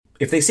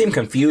If they seem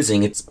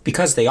confusing, it's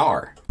because they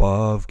are.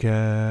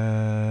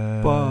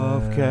 Bovcast.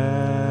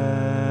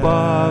 Bovcast.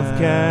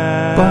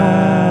 Bovcast.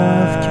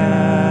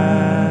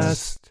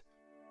 Bovcast.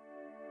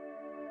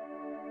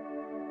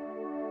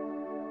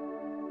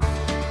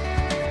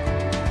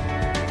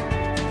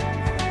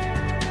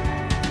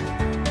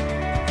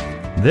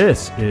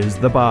 This is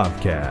the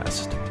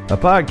Bovcast, a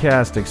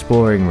podcast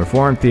exploring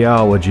Reformed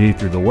theology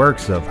through the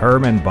works of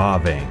Herman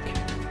Bavinck.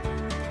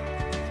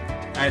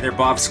 Hi there,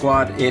 Bov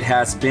Squad. It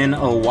has been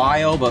a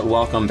while, but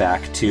welcome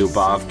back to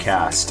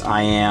Bovcast.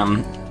 I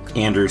am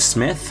Andrew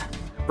Smith.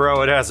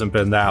 Bro, it hasn't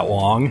been that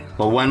long.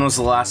 Well, when was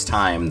the last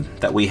time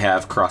that we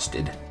have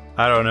crusted?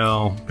 I don't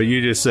know, but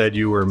you just said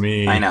you were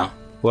me. I know.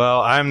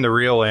 Well, I'm the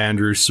real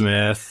Andrew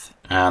Smith.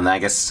 I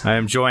guess... I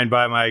am joined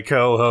by my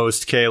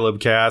co-host, Caleb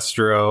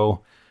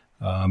Castro,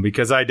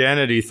 because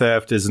identity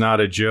theft is not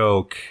a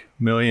joke.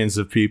 Millions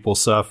of people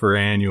suffer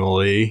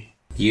annually.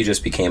 You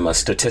just became a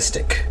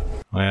statistic.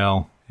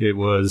 Well... it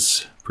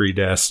was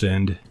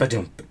predestined.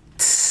 Ba-doom.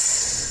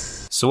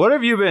 So what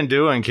have you been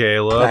doing,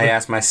 Caleb? I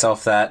ask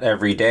myself that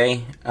every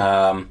day.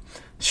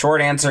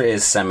 Short answer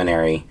is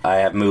seminary. I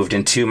have moved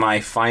into my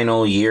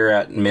final year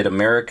at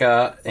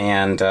Mid-America,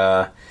 and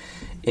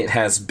it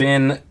has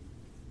been...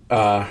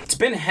 it's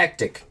been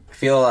hectic. I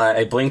feel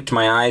I blinked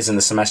my eyes and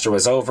the semester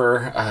was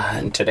over.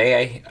 And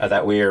today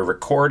that we are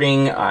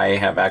recording, I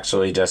have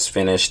actually just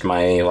finished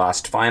my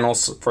last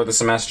finals for the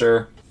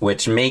semester,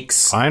 which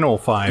makes... Final.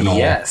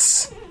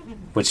 Yes.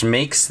 Which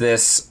makes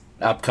this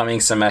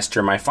upcoming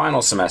semester my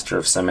final semester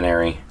of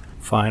seminary.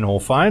 Final.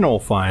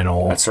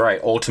 That's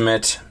right.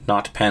 Ultimate,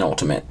 not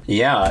penultimate.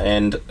 Yeah,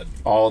 and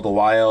all the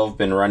while I've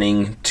been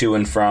running to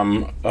and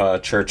from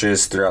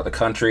churches throughout the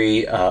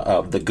country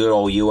of the good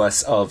old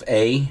US of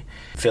A,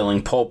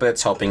 filling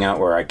pulpits, helping out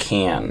where I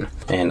can.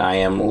 And I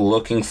am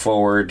looking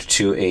forward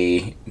to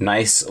a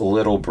nice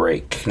little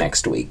break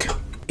next week.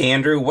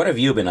 Andrew, what have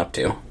you been up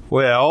to?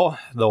 Well,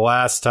 the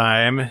last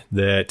time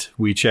that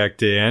we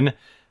checked in,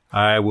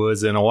 I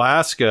was in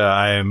Alaska.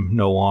 I am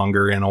no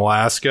longer in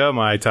Alaska.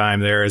 My time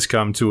there has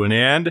come to an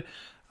end.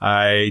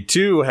 I,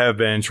 too, have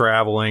been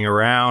traveling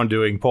around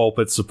doing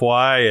pulpit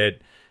supply at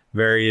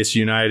various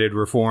United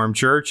Reformed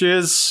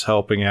churches,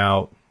 helping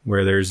out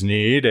where there's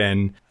need,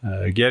 and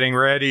getting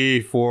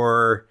ready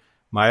for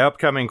my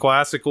upcoming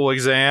classical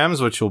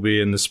exams, which will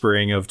be in the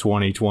spring of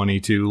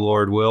 2022,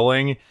 Lord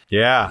willing.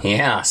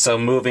 Yeah, so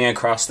moving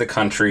across the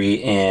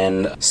country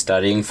and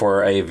studying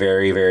for a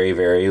very, very,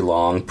 very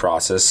long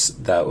process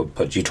that would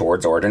put you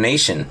towards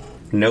ordination.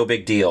 No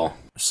big deal.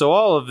 So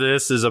all of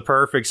this is a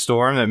perfect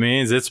storm that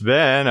means it's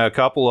been a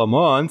couple of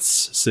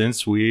months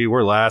since we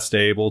were last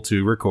able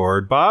to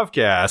record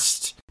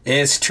Bovcast.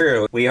 It's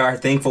true. We are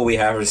thankful we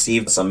have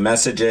received some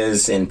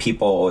messages and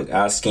people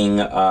asking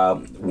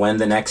when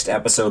the next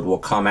episode will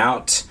come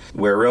out.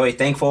 We're really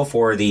thankful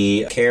for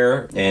the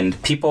care and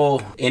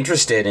people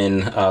interested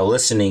in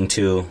listening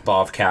to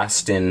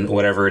Bovcast and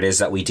whatever it is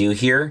that we do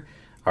here.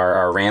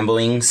 Our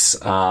ramblings.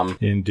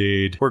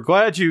 Indeed. We're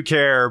glad you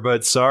care,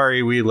 but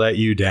sorry we let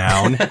you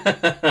down.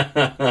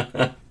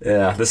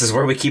 Yeah, this is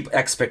where we keep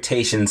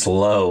expectations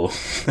low.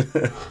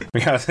 We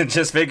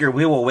just figure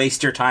we will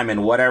waste your time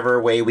in whatever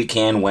way we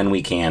can when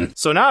we can.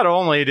 So not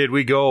only did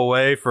we go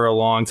away for a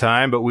long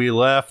time, but we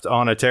left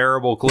on a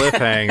terrible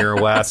cliffhanger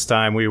last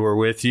time we were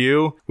with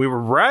you. We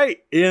were right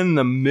in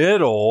the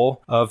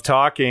middle of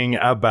talking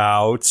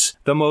about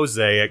the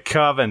Mosaic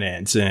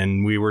Covenant,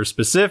 and we were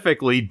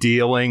specifically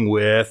dealing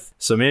with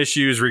some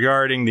issues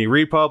regarding the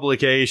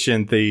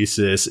republication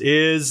thesis.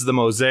 Is the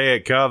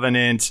Mosaic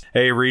Covenant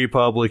a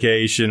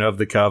republication of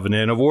the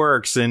covenant of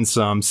works in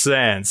some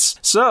sense?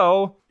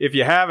 So, if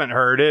you haven't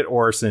heard it,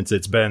 or since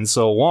it's been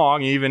so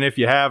long, even if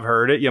you have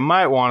heard it, you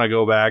might want to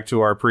go back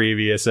to our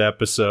previous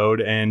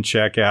episode and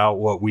check out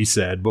what we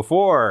said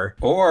before.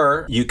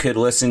 Or you could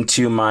listen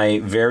to my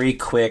very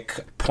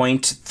quick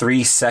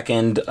 0.3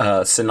 second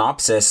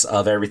synopsis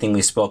of everything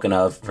we've spoken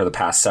of for the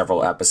past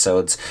several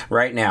episodes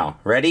right now.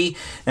 Ready?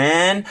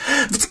 And...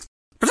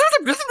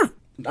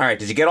 All right,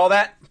 did you get all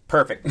that?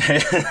 Perfect.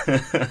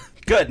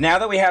 Good. Now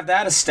that we have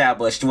that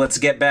established, let's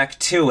get back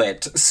to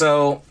it.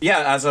 So, yeah,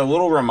 as a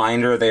little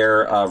reminder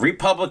there,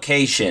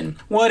 republication.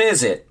 What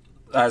is it?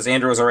 As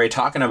Andrew was already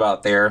talking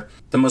about there,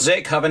 the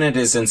Mosaic Covenant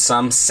is in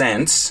some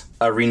sense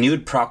a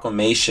renewed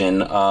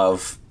proclamation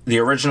of the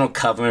original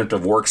covenant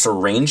of works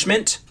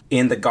arrangement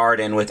in the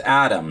garden with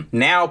Adam,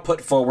 now put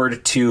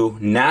forward to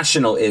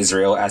national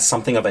Israel as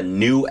something of a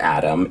new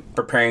Adam,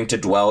 preparing to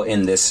dwell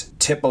in this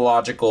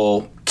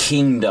typological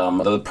kingdom,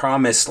 the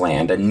promised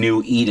land, a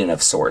new Eden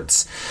of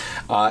sorts.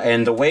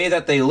 And the way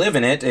that they live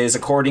in it is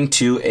according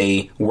to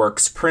a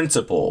works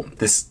principle.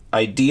 This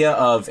idea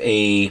of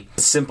a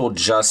simple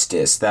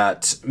justice,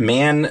 that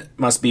man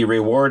must be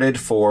rewarded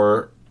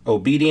for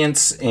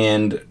obedience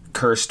and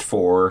cursed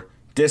for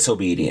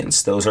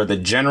disobedience. Those are the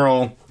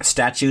general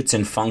statutes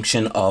and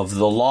function of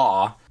the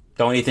law.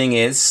 The only thing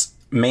is,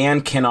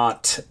 man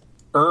cannot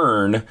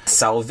earn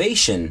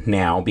salvation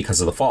now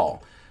because of the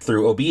fall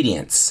through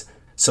obedience.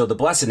 So the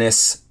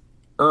blessedness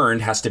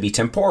earned has to be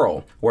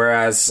temporal.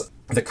 Whereas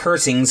the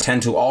cursings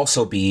tend to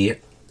also be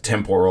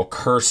temporal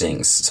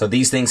cursings. So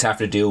these things have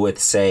to do with,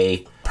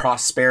 say,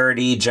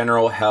 prosperity,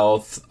 general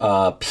health,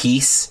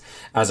 peace,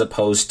 as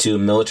opposed to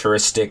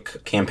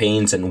militaristic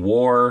campaigns and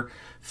war,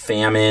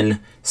 famine,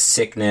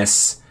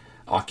 sickness,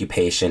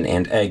 occupation,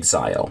 and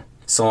exile.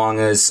 So long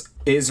as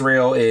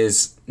Israel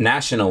is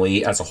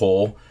nationally, as a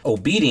whole,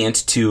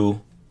 obedient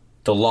to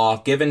the law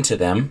given to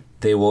them,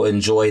 they will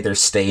enjoy their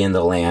stay in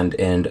the land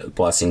and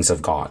blessings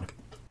of God.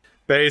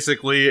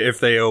 Basically, if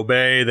they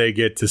obey, they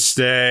get to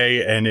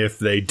stay, and if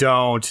they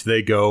don't,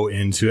 they go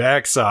into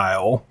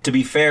exile. To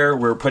be fair,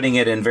 we're putting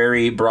it in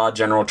very broad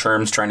general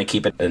terms, trying to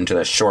keep it into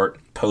the short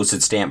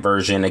postage stamp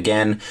version.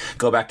 Again,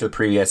 go back to the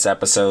previous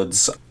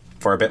episodes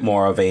for a bit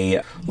more of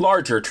a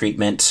larger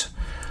treatment.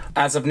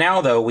 As of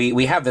now, though,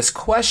 we have this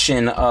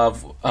question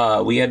of,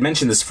 we had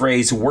mentioned this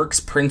phrase,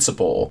 works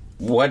principle.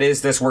 What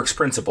is this works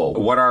principle?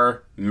 What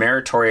are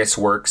meritorious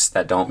works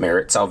that don't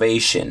merit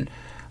salvation?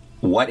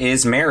 What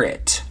is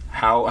merit?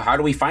 How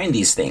do we find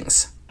these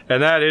things?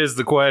 And that is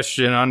the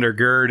question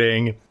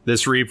undergirding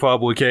this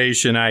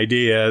republication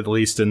idea, at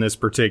least in this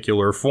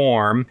particular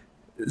form.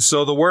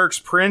 So the works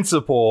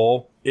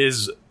principle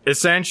is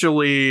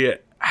essentially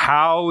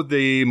how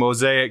the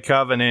Mosaic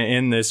covenant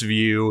in this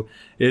view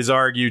is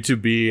argued to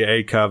be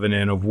a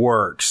covenant of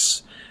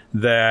works.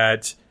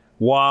 That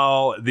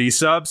while the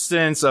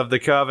substance of the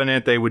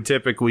covenant, they would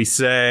typically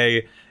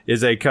say,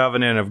 is a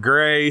covenant of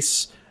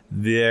grace,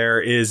 there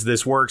is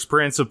this works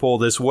principle,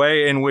 this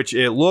way in which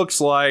it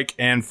looks like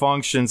and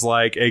functions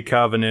like a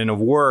covenant of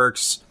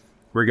works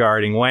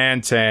regarding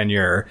land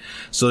tenure.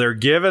 So they're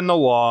given the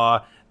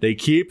law, they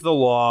keep the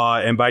law,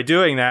 and by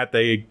doing that,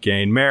 they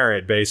gain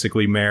merit.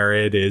 Basically,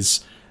 merit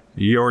is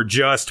your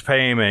just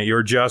payment,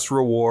 your just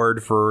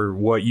reward for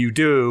what you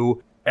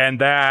do, and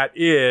that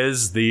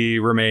is the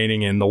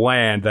remaining in the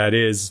land. That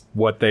is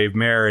what they've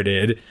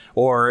merited.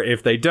 Or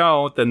if they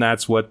don't, then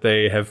that's what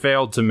they have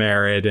failed to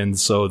merit, and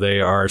so they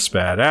are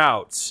spat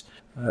out.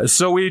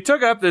 So we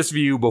took up this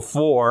view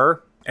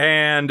before,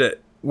 and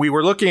we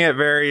were looking at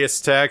various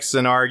texts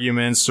and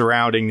arguments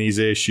surrounding these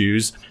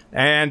issues.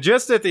 And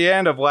just at the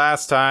end of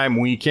last time,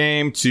 we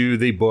came to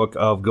the book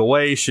of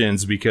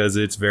Galatians, because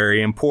it's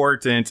very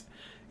important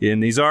in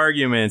these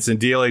arguments and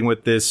dealing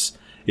with this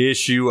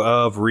issue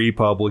of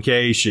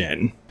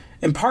republication.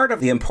 And part of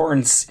the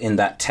importance in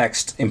that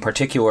text in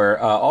particular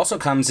also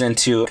comes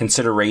into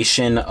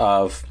consideration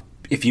of,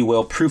 if you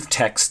will, proof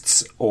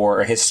texts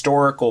or a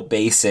historical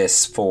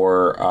basis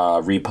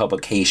for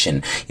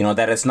republication. You know,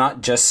 that it's not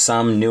just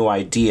some new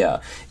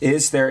idea.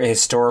 Is there a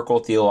historical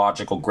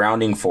theological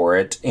grounding for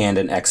it and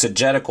an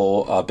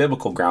exegetical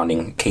biblical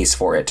grounding case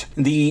for it?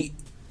 The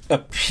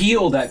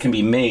appeal that can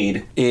be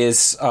made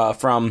is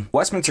from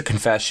Westminster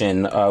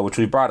Confession, which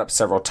we brought up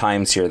several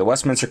times here. The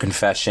Westminster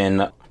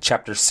Confession,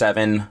 chapter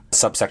 7,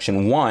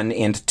 subsection 1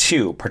 and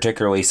 2,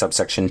 particularly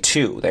subsection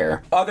 2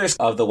 there. Others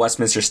of the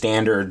Westminster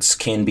Standards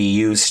can be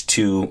used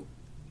to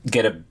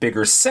get a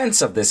bigger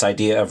sense of this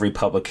idea of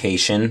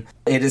republication.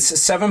 It is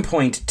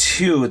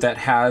 7.2 that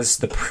has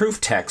the proof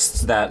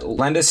texts that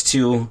lend us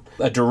to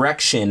a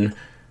direction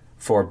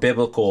for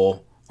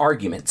biblical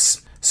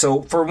arguments.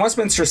 So for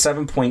Westminster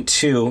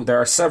 7.2, there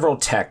are several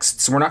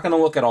texts. We're not going to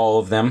look at all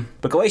of them,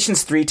 but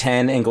Galatians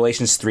 3:10 and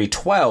Galatians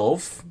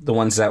 3:12, the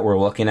ones that we're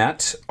looking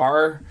at,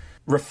 are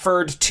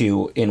referred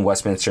to in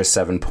Westminster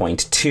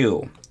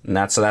 7.2. And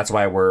that's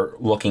why we're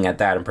looking at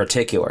that in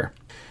particular.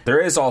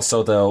 There is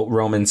also, though,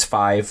 Romans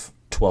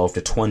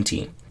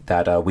 5:12-20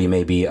 that we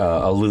may be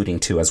alluding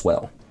to as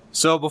well.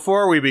 So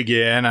before we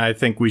begin, I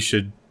think we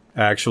should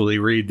actually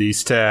read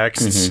these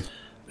texts. Mm-hmm.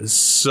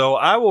 So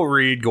I will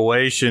read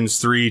Galatians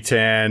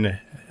 3:10,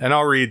 and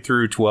I'll read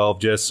through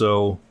 12 just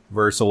so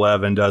verse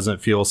 11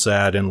 doesn't feel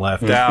sad and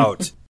left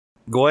out.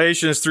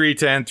 Galatians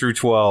 3:10 through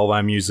 12,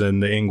 I'm using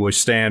the English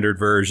Standard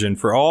Version.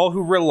 For all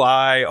who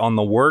rely on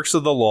the works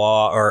of the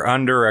law are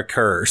under a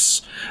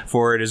curse.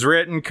 For it is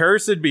written,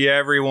 cursed be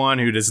everyone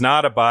who does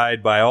not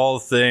abide by all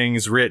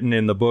things written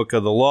in the book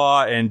of the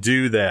law and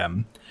do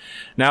them.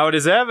 Now it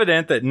is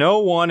evident that no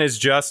one is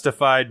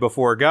justified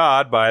before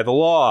God by the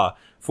law,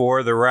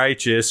 for the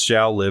righteous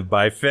shall live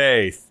by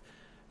faith.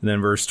 And then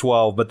verse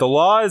 12, but the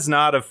law is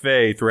not of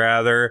faith,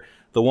 rather,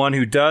 the one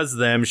who does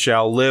them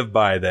shall live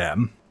by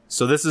them.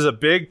 So this is a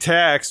big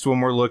text when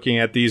we're looking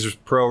at these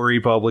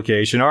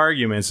pro-republication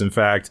arguments. In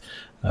fact,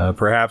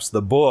 perhaps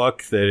the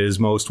book that is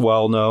most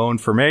well known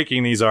for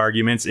making these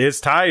arguments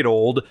is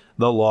titled,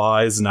 The Law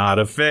is Not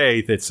of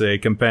Faith. It's a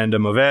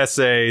compendium of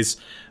essays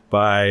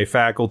by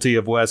faculty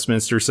of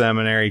Westminster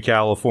Seminary,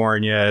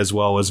 California, as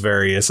well as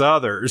various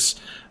others,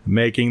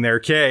 making their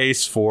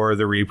case for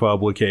the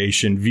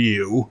republication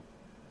view.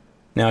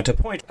 Now, to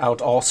point out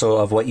also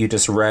of what you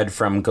just read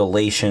from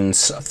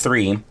Galatians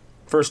 3,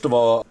 first of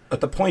all,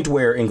 at the point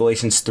where in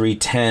Galatians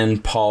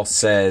 3:10, Paul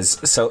says,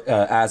 so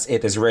as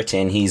it is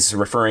written, he's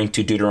referring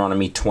to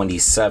Deuteronomy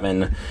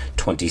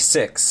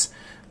 27:26.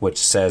 which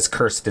says,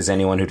 "Cursed is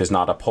anyone who does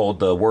not uphold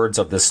the words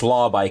of this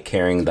law by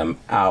carrying them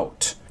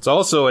out." It's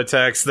also a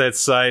text that's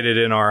cited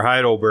in our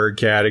Heidelberg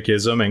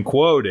Catechism and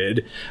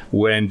quoted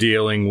when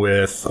dealing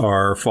with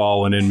our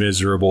fallen and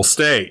miserable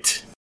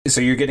state. So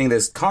you're getting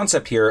this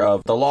concept here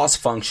of the law's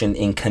function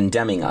in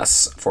condemning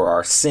us for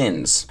our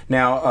sins.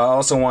 Now, I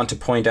also want to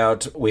point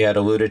out, we had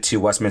alluded to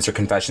Westminster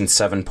Confession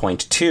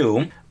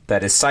 7.2,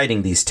 that is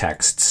citing these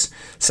texts.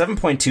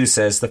 7.2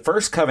 says, "The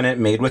first covenant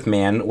made with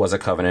man was a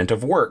covenant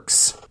of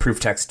works." Proof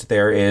text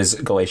there is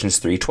Galatians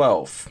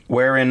 3:12,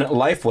 "wherein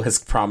life was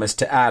promised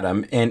to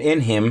Adam, and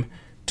in him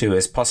to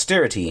his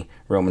posterity."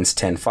 Romans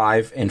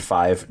 10:5 and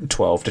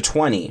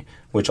 5:12-20,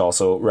 which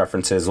also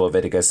references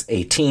Leviticus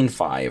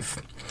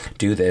 18:5.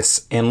 "Do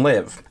this and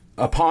live."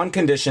 Upon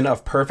condition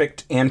of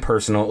perfect and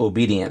personal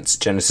obedience,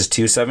 Genesis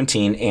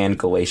 2:17 and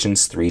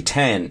Galatians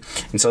 3:10.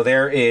 And so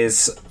there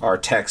is our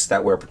text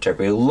that we're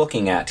particularly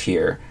looking at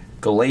here.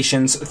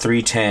 Galatians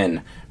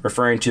 3:10,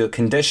 referring to a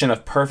condition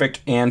of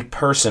perfect and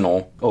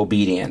personal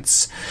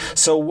obedience.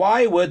 So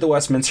why would the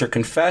Westminster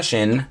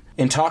Confession,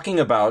 in talking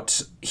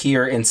about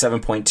here in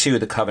 7.2,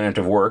 the covenant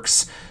of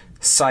works,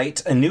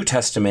 cite a New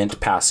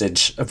Testament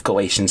passage of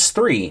Galatians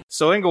 3?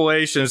 So in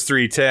Galatians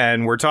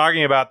 3:10, we're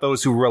talking about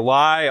those who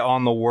rely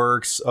on the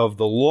works of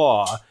the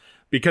law,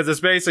 because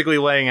it's basically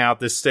laying out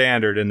this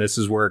standard, and this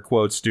is where it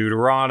quotes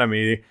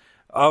Deuteronomy,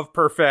 of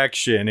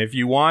perfection. If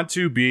you want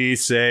to be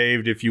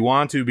saved, if you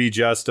want to be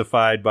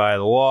justified by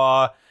the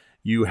law,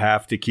 you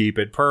have to keep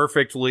it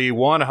perfectly,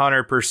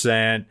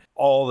 100%,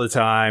 all the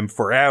time,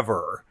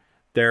 forever.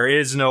 There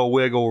is no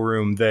wiggle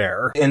room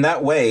there. In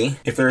that way,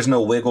 if there's no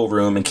wiggle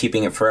room in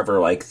keeping it forever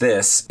like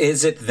this,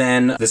 is it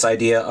then this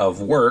idea of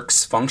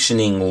works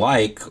functioning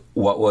like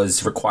what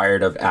was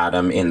required of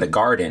Adam in the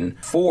garden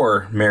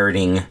for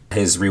meriting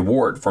his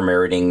reward, for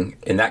meriting,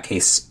 in that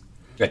case,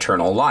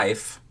 eternal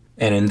life?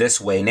 And in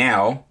this way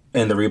now,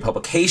 in the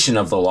republication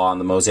of the law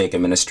and the Mosaic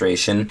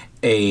administration,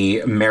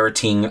 a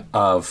meriting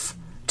of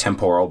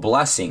temporal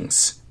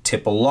blessings,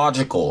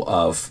 typological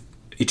of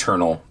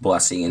eternal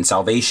blessing and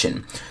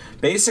salvation.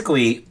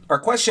 Basically, our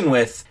question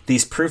with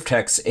these proof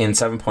texts in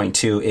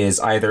 7.2 is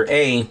either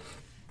A,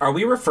 are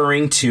we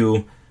referring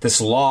to this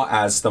law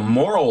as the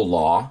moral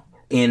law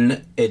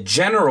in a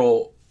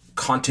general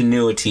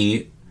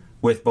continuity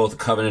with both the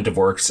covenant of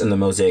works and the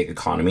Mosaic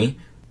economy?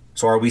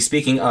 So are we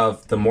speaking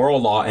of the moral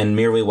law and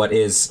merely what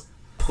is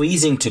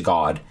pleasing to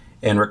God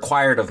and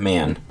required of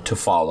man to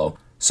follow?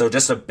 So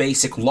just a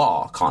basic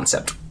law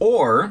concept.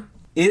 Or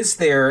is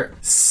there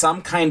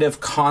some kind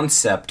of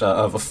concept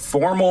of a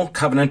formal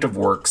covenant of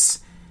works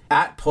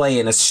at play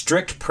in a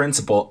strict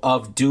principle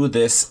of do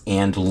this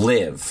and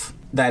live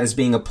that is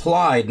being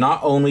applied not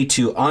only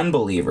to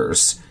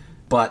unbelievers,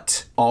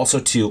 but also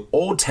to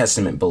Old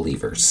Testament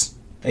believers?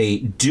 A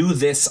do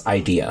this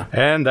idea.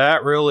 And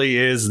that really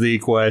is the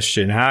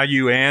question. How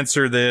you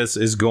answer this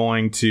is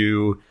going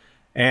to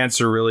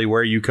answer really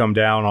where you come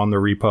down on the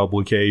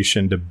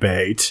republication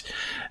debate.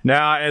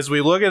 Now, as we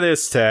look at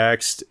this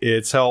text,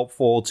 it's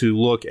helpful to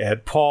look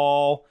at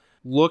Paul,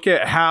 look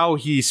at how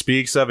he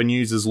speaks of and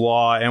uses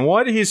law, and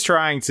what he's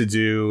trying to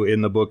do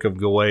in the book of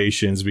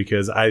Galatians,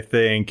 because I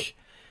think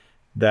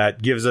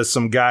that gives us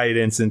some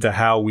guidance into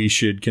how we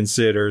should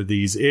consider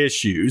these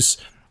issues.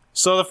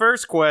 So the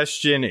first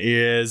question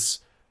is,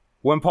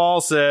 when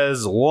Paul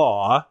says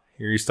law,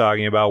 here he's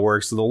talking about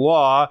works of the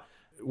law,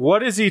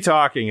 what is he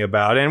talking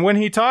about? And when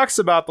he talks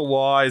about the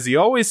law, is he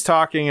always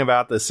talking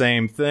about the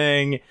same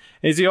thing?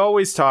 Is he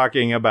always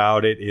talking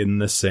about it in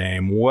the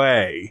same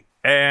way?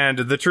 And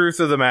the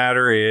truth of the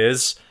matter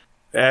is,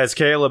 as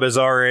Caleb has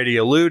already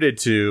alluded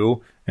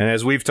to, and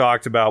as we've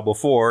talked about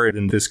before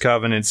in this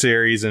covenant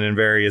series and in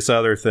various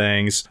other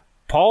things,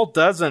 Paul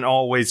doesn't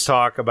always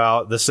talk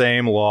about the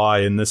same law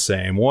in the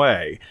same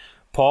way.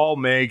 Paul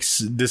makes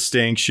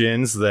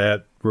distinctions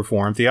that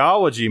Reformed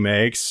theology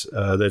makes,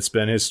 that's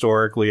been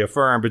historically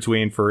affirmed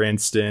between, for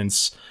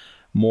instance,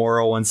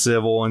 moral and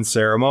civil and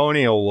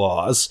ceremonial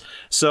laws.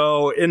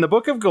 So in the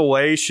book of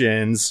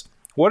Galatians,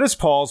 what is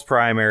Paul's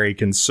primary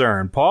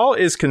concern? Paul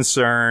is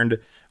concerned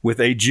with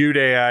a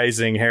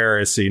Judaizing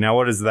heresy. Now,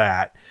 what is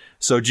that?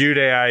 So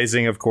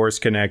Judaizing, of course,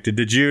 connected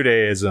to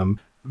Judaism.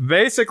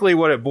 Basically,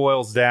 what it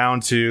boils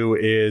down to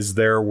is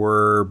there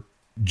were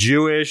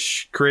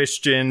Jewish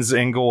Christians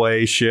in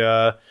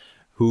Galatia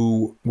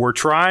who were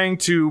trying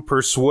to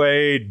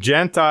persuade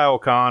Gentile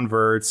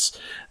converts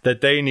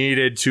that they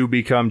needed to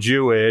become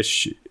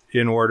Jewish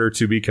in order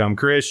to become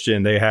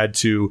Christian. They had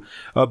to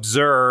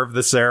observe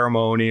the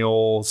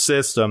ceremonial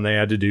system. They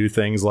had to do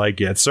things like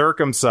get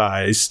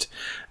circumcised.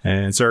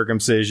 And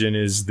circumcision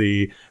is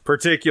the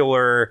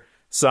particular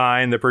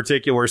sign, the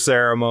particular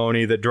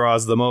ceremony that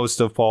draws the most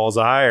of Paul's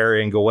ire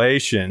in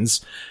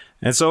Galatians.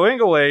 And so in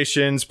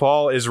Galatians,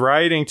 Paul is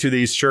writing to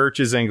these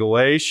churches in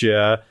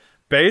Galatia,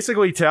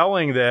 basically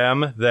telling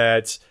them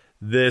that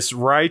this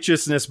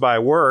righteousness by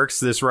works,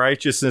 this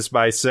righteousness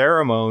by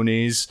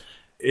ceremonies,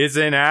 is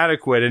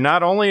inadequate. And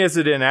not only is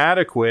it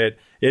inadequate,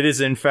 it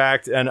is in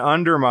fact an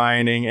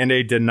undermining and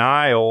a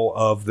denial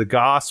of the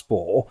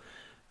gospel.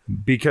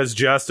 because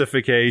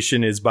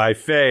justification is by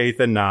faith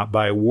and not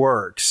by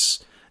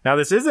works. Now,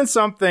 this isn't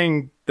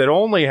something that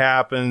only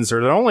happens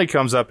or that only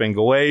comes up in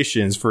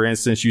Galatians. For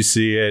instance, you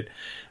see it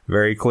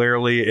very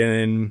clearly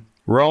in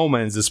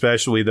Romans,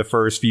 especially the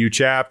first few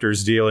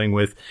chapters dealing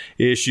with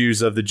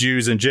issues of the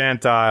Jews and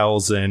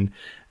Gentiles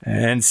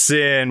and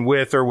sin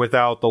with or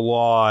without the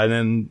law,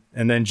 and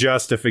then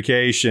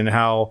justification,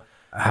 how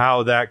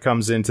that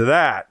comes into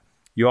that.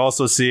 You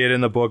also see it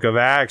in the book of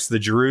Acts. The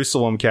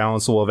Jerusalem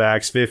Council of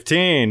Acts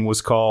 15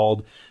 was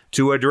called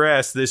to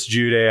address this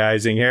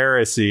Judaizing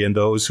heresy and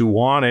those who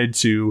wanted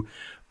to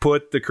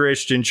put the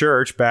Christian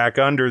church back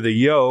under the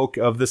yoke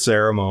of the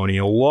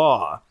ceremonial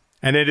law.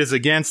 And it is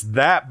against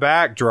that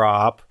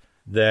backdrop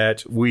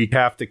that we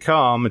have to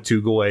come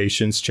to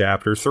Galatians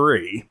chapter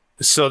 3.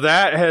 So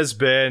that has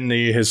been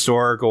the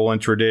historical and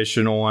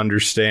traditional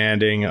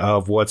understanding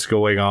of what's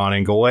going on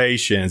in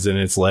Galatians, and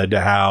it's led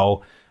to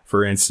how,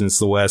 for instance,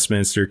 the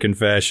Westminster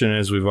Confession,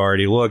 as we've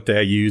already looked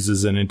at,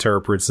 uses and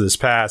interprets this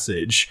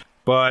passage.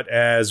 But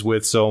as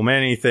with so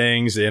many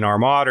things in our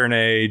modern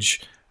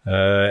age,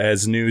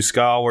 as new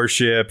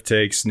scholarship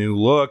takes new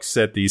looks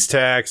at these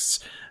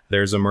texts,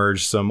 there's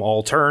emerged some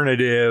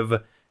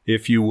alternative,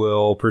 if you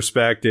will,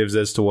 perspectives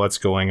as to what's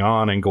going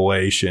on in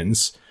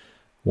Galatians.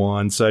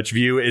 One such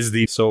view is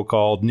the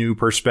so-called new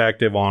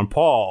perspective on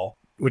Paul,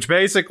 which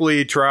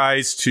basically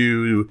tries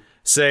to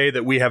say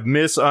that we have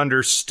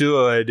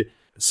misunderstood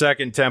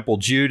Second Temple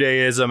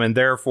Judaism and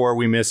therefore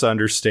we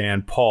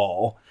misunderstand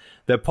Paul.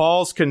 That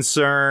Paul's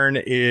concern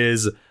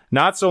is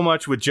not so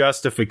much with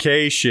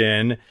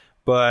justification,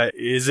 but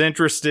is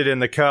interested in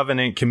the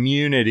covenant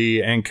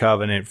community and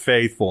covenant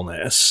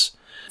faithfulness.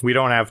 We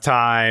don't have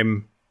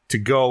time to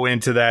go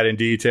into that in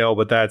detail,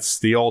 but that's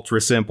the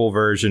ultra simple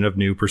version of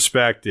new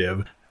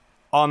perspective.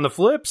 On the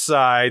flip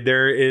side,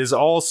 there is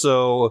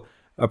also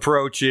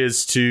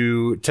approaches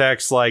to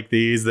texts like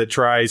these that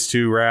tries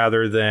to,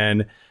 rather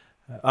than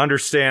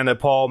understand that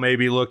Paul may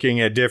be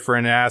looking at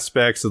different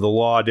aspects of the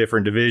law,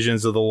 different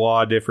divisions of the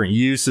law, different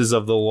uses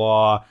of the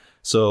law.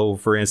 So,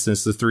 for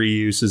instance, the 3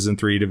 uses and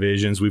 3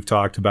 divisions we've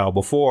talked about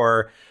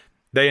before,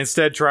 they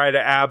instead try to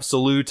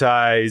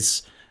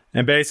absolutize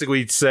and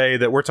basically say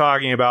that we're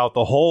talking about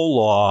the whole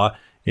law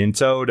in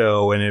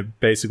toto, and it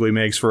basically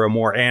makes for a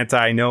more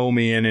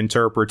antinomian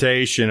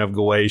interpretation of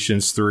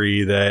Galatians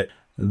 3, that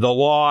the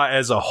law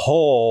as a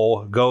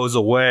whole goes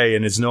away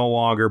and is no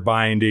longer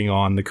binding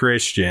on the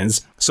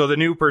Christians. So the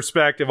new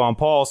perspective on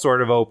Paul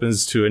sort of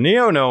opens to a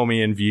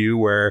neo-nomian view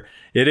where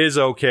it is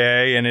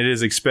okay and it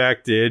is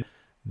expected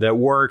that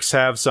works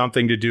have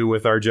something to do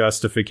with our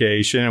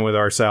justification and with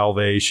our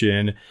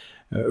salvation,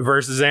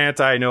 versus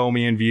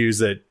antinomian views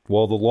that,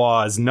 well, the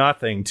law is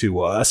nothing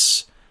to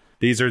us.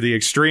 These are the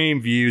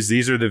extreme views.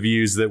 These are the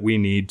views that we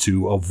need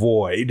to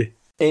avoid.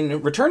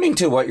 In returning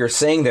to what you're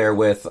saying there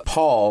with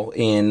Paul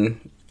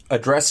in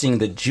addressing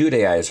the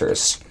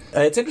Judaizers,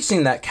 it's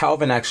interesting that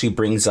Calvin actually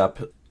brings up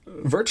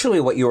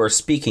virtually what you are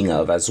speaking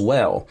of as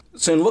well.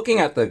 So in looking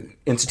at the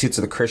Institutes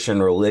of the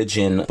Christian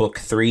Religion, Book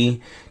 3,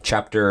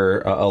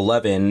 Chapter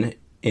 11,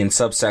 in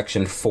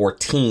subsection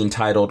 14,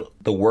 titled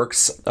 "The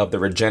Works of the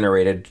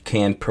Regenerated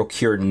Can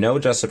Procure No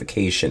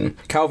Justification,"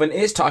 Calvin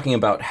is talking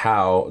about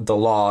how the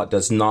law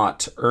does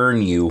not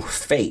earn you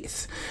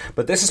faith.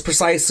 But this is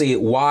precisely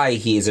why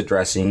he is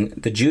addressing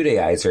the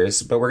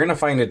Judaizers, but we're going to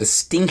find a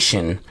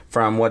distinction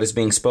from what is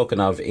being spoken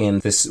of in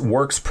this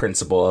works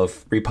principle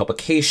of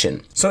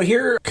republication. So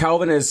here,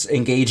 Calvin is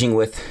engaging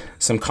with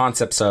some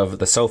concepts of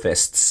the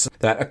sophists,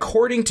 that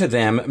according to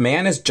them,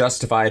 man is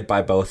justified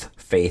by both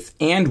faith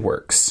and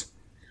works,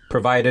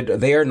 provided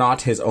they are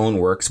not his own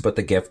works, but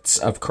the gifts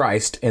of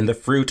Christ and the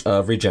fruit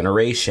of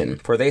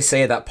regeneration. For they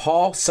say that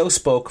Paul so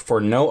spoke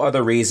for no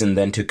other reason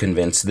than to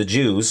convince the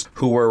Jews,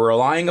 who were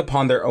relying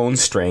upon their own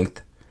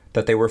strength,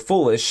 that they were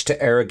foolish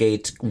to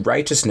arrogate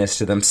righteousness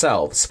to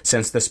themselves,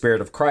 since the Spirit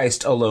of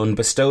Christ alone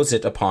bestows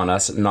it upon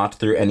us, not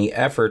through any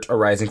effort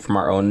arising from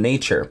our own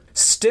nature.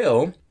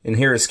 Still, and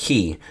here is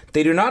key,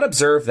 they do not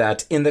observe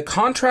that in the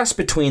contrast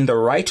between the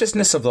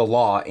righteousness of the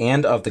law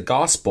and of the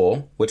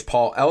gospel, which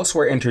Paul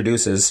elsewhere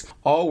introduces,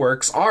 all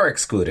works are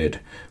excluded,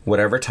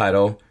 whatever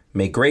title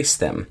may grace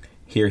them.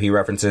 Here he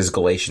references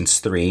Galatians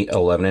 3,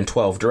 11 and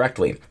 12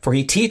 directly. For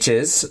he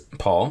teaches,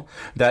 Paul,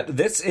 that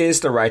this is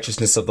the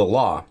righteousness of the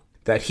law,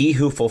 that he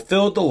who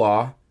fulfilled the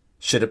law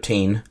should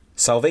obtain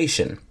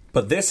salvation.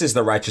 But this is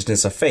the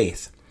righteousness of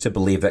faith, to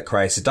believe that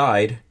Christ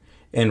died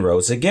and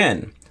rose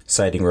again,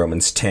 citing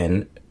Romans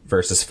 10,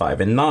 verses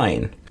 5 and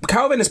 9.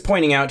 Calvin is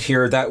pointing out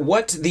here that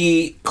what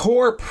the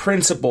core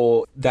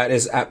principle that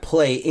is at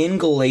play in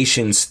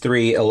Galatians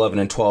 3, 11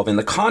 and 12 in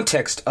the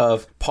context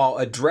of Paul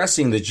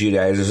addressing the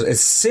Judaizers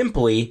is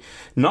simply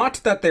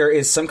not that there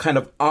is some kind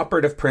of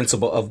operative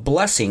principle of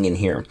blessing in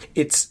here.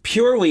 It's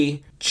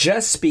purely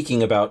just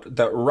speaking about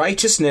that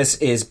righteousness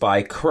is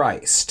by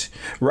Christ.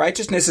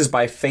 Righteousness is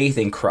by faith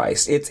in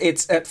Christ.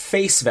 It's at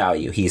face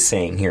value, he's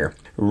saying here.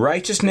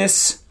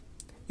 Righteousness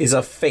is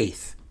of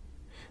faith,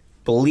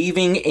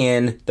 believing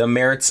in the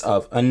merits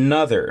of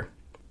another.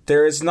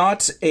 There is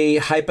not a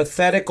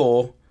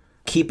hypothetical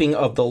keeping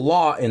of the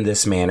law in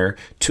this manner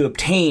to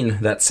obtain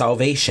that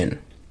salvation.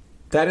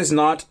 That is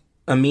not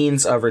a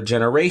means of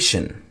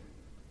regeneration.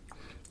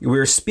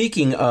 We're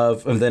speaking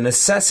of the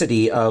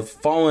necessity of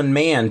fallen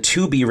man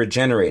to be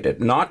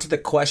regenerated, not the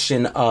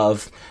question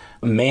of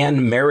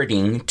man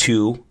meriting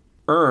to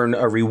earn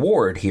a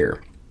reward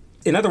here.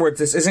 In other words,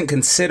 this isn't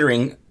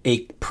considering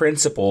a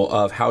principle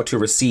of how to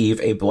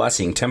receive a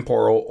blessing,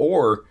 temporal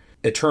or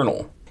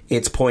eternal.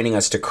 It's pointing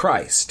us to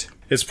Christ.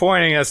 It's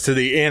pointing us to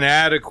the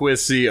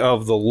inadequacy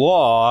of the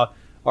law,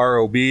 our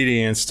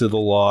obedience to the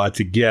law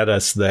to get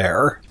us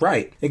there.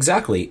 Right,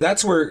 exactly.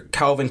 That's where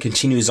Calvin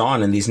continues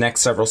on in these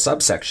next several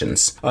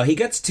subsections. He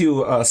gets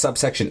to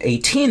subsection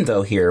 18,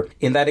 though, here.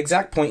 In that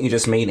exact point you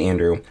just made,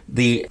 Andrew,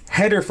 the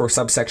header for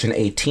subsection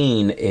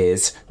 18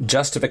 is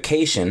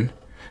justification,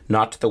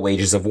 not the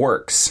wages of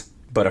works,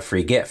 but a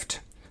free gift.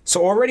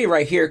 So already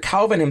right here,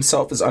 Calvin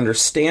himself is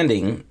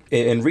understanding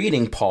in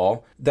reading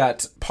Paul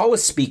that Paul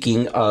is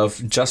speaking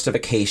of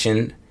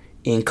justification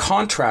in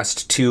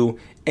contrast to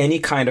any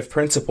kind of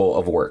principle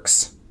of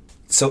works.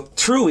 So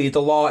truly,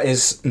 the law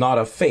is not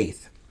of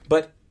faith,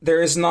 but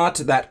there is not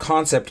that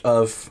concept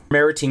of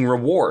meriting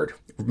reward,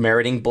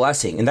 meriting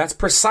blessing. And that's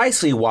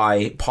precisely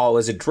why Paul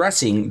is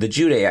addressing the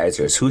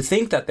Judaizers who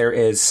think that there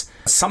is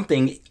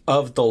something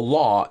of the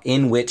law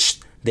in which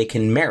they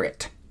can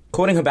merit.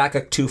 Quoting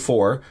Habakkuk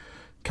 2:4,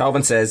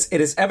 Calvin says,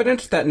 "It is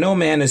evident that no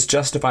man is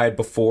justified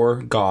before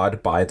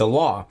God by the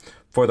law,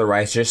 for the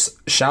righteous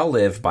shall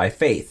live by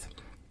faith.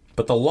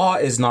 But the law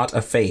is not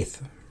of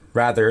faith.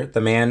 Rather,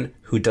 the man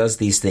who does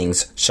these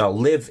things shall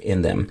live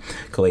in them."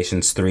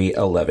 Galatians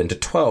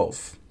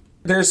 3:11-12.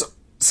 There's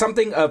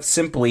something of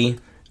simply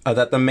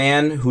that the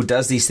man who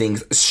does these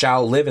things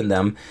shall live in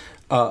them,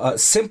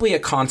 simply a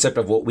concept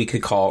of what we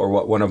could call, or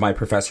what one of my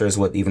professors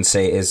would even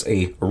say, is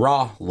a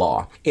raw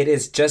law. It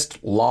is just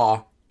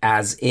law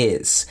as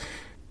is.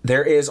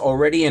 There is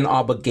already an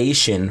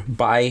obligation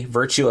by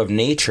virtue of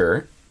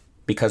nature,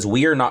 because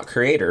we are not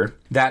creator,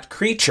 that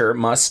creature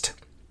must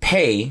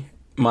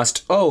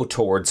owe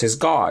towards his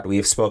God. We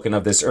have spoken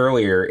of this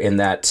earlier in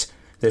that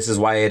this is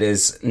why it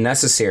is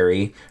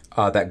necessary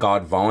that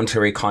God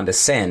voluntarily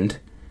condescend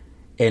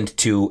and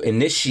to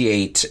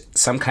initiate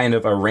some kind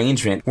of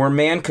arrangement where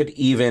man could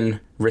even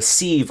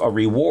receive a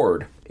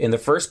reward in the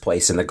first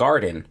place in the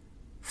garden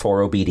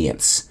for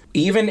obedience.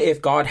 Even if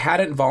God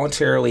hadn't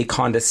voluntarily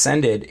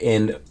condescended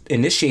and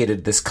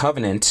initiated this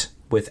covenant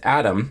with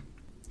Adam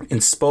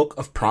and spoke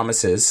of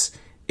promises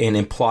and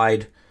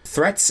implied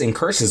threats and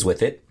curses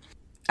with it,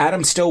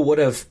 Adam still would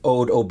have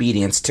owed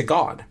obedience to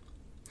God.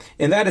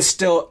 And that is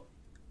still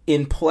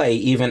in play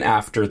even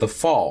after the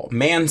fall.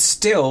 Man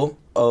still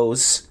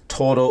owes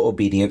total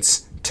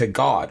obedience to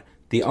God.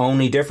 The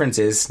only difference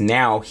is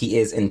now he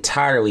is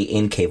entirely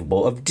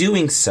incapable of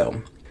doing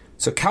so.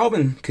 So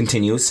Calvin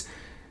continues,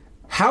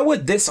 "How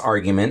would this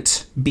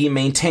argument be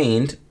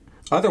maintained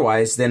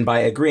otherwise than by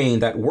agreeing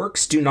that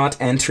works do not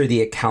enter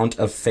the account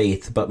of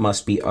faith but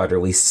must be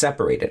utterly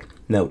separated?"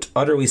 Note,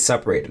 utterly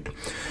separated.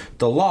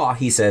 The law,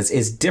 he says,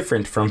 is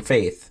different from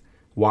faith.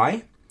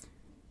 Why?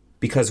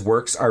 Because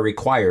works are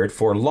required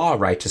for law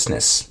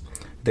righteousness.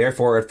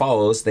 Therefore, it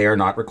follows they are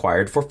not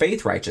required for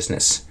faith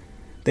righteousness.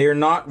 They are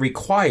not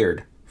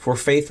required for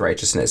faith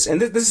righteousness.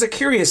 And this is a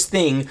curious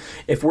thing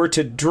if we're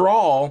to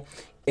draw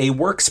a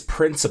works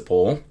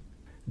principle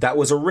that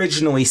was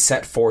originally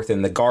set forth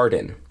in the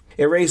garden.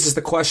 It raises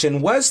the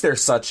question, was there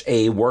such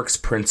a works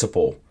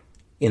principle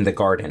in the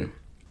garden?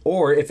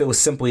 Or if it was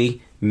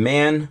simply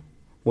man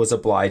was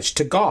obliged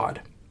to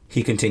God.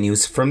 He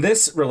continues, "From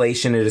this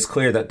relation it is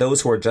clear that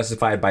those who are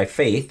justified by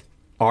faith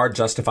are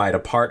justified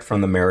apart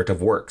from the merit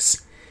of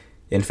works.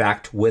 In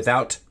fact,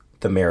 without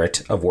the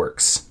merit of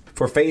works.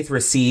 For faith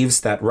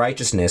receives that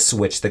righteousness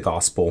which the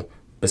gospel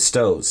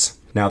bestows.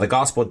 Now the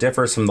gospel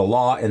differs from the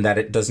law in that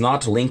it does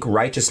not link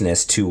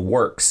righteousness to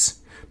works,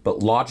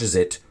 but lodges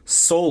it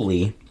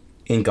solely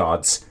in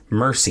God's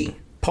mercy."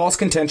 Paul's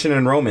contention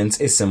in Romans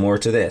is similar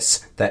to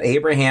this, that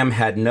Abraham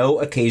had no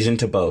occasion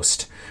to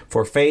boast,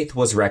 for faith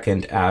was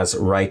reckoned as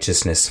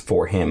righteousness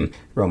for him.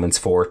 Romans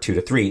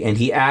 4:2-3. And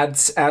he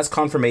adds as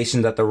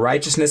confirmation that the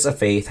righteousness of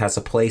faith has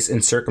a place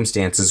in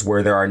circumstances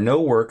where there are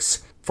no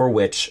works for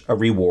which a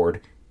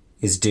reward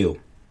is due.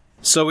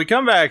 So we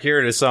come back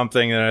here to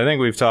something that I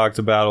think we've talked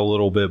about a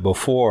little bit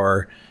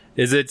before,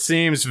 is it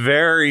seems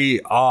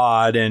very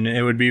odd, and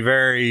it would be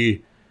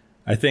very,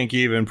 I think,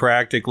 even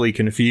practically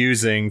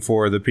confusing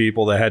for the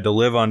people that had to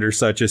live under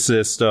such a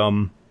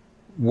system,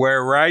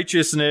 where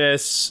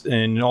righteousness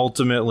and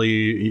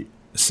ultimately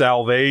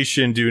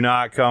salvation do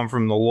not come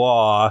from the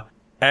law,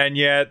 and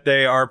yet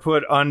they are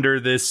put under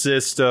this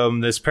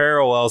system, this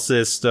parallel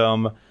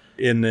system,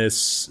 in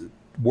this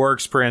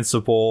works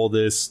principle,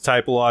 this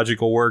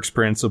typological works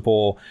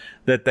principle,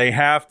 that they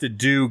have to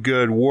do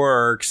good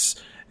works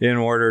in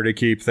order to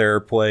keep their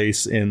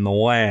place in the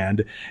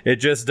land. It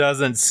just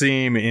doesn't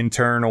seem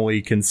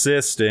internally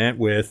consistent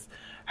with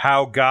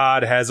how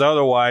God has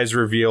otherwise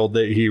revealed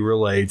that he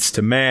relates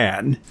to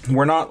man.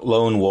 We're not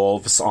lone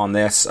wolves on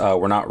this.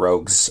 We're not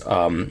rogues,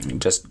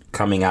 just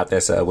coming at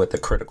this with a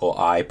critical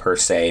eye per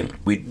se.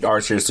 We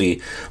are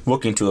seriously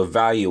looking to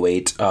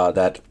evaluate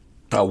that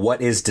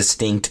what is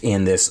distinct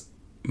in this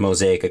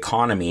Mosaic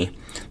economy,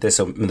 this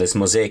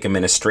Mosaic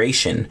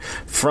administration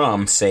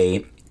from,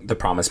 say, the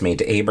promise made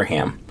to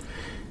Abraham.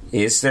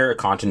 Is there a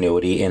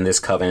continuity in this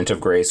covenant of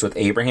grace with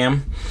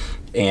Abraham?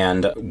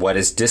 And what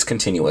is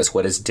discontinuous?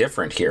 What is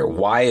different here?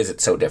 Why is it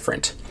so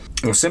different?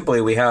 Well, simply,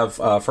 we have,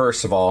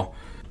 first of all,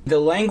 the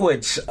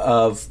language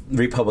of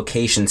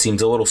republication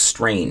seems a little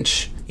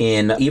strange.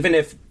 Even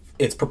if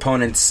its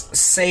proponents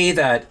say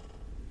that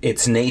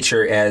its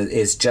nature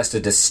is just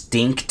a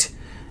distinct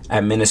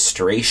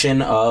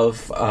administration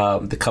of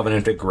the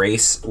covenant of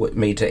grace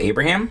made to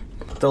Abraham,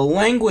 the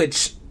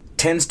language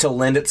tends to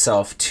lend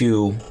itself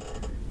to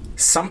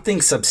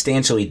something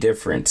substantially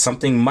different,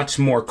 something much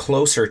more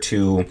closer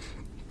to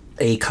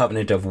a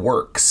covenant of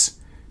works,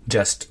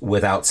 just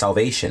without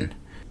salvation.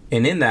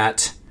 And in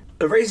that,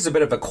 it raises a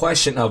bit of a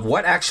question of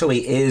what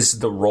actually is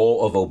the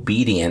role of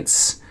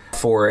obedience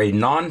for a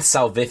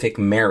non-salvific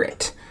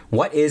merit.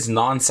 What is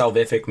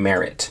non-salvific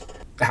merit?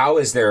 How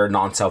is there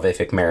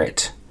non-salvific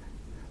merit?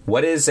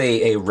 What is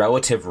a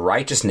relative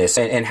righteousness?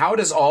 And how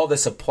does all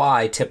this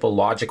apply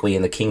typologically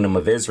in the kingdom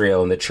of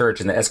Israel and the church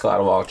and the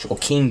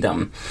eschatological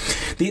kingdom?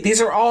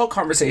 These are all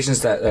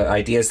conversations,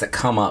 ideas that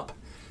come up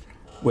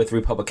with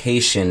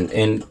republication.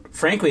 And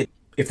frankly,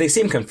 if they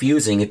seem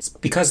confusing, it's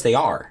because they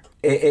are.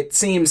 It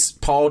seems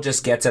Paul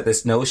just gets at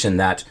this notion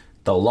that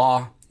the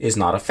law is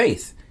not a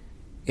faith.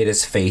 It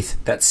is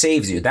faith that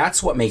saves you.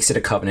 That's what makes it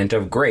a covenant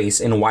of grace,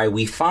 and why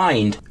we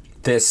find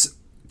this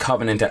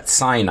covenant at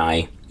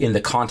Sinai in the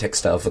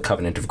context of a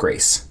covenant of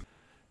grace.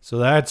 So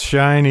that's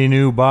Shiny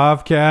New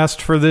Bobcast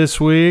for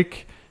this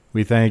week.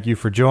 We thank you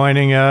for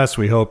joining us.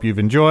 We hope you've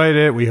enjoyed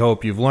it. We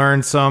hope you've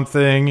learned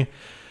something.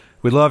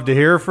 We'd love to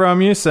hear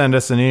from you. Send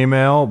us an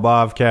email,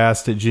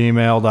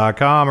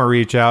 bobcast@gmail.com, or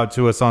reach out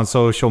to us on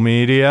social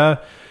media.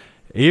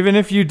 Even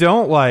if you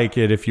don't like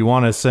it, if you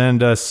want to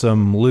send us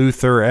some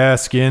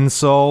Luther-esque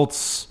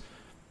insults,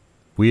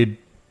 we'd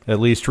at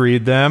least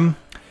read them.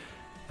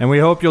 And we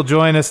hope you'll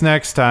join us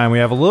next time. We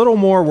have a little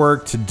more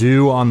work to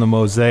do on the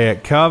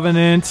Mosaic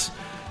Covenant,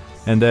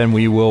 and then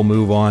we will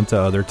move on to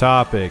other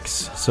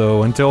topics.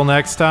 So until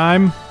next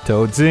time,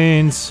 Toad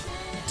Zines.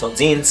 Toad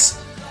Zines.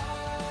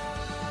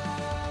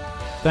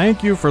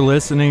 Thank you for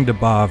listening to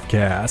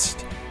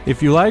Bobcast.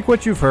 If you like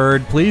what you've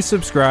heard, please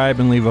subscribe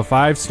and leave a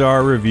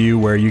 5-star review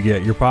where you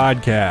get your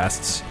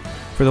podcasts.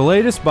 For the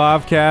latest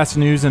Bobcast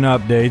news and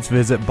updates,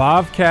 visit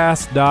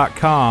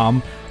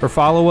bobcast.com or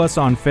follow us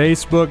on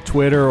Facebook,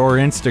 Twitter, or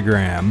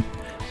Instagram.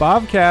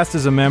 Bobcast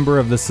is a member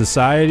of the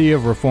Society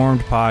of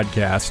Reformed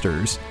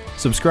Podcasters.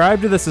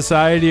 Subscribe to the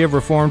Society of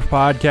Reformed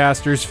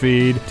Podcasters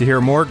feed to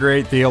hear more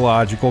great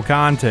theological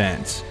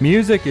content.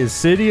 Music is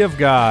City of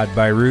God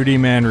by Rudy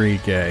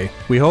Manrique.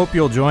 We hope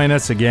you'll join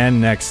us again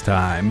next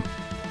time.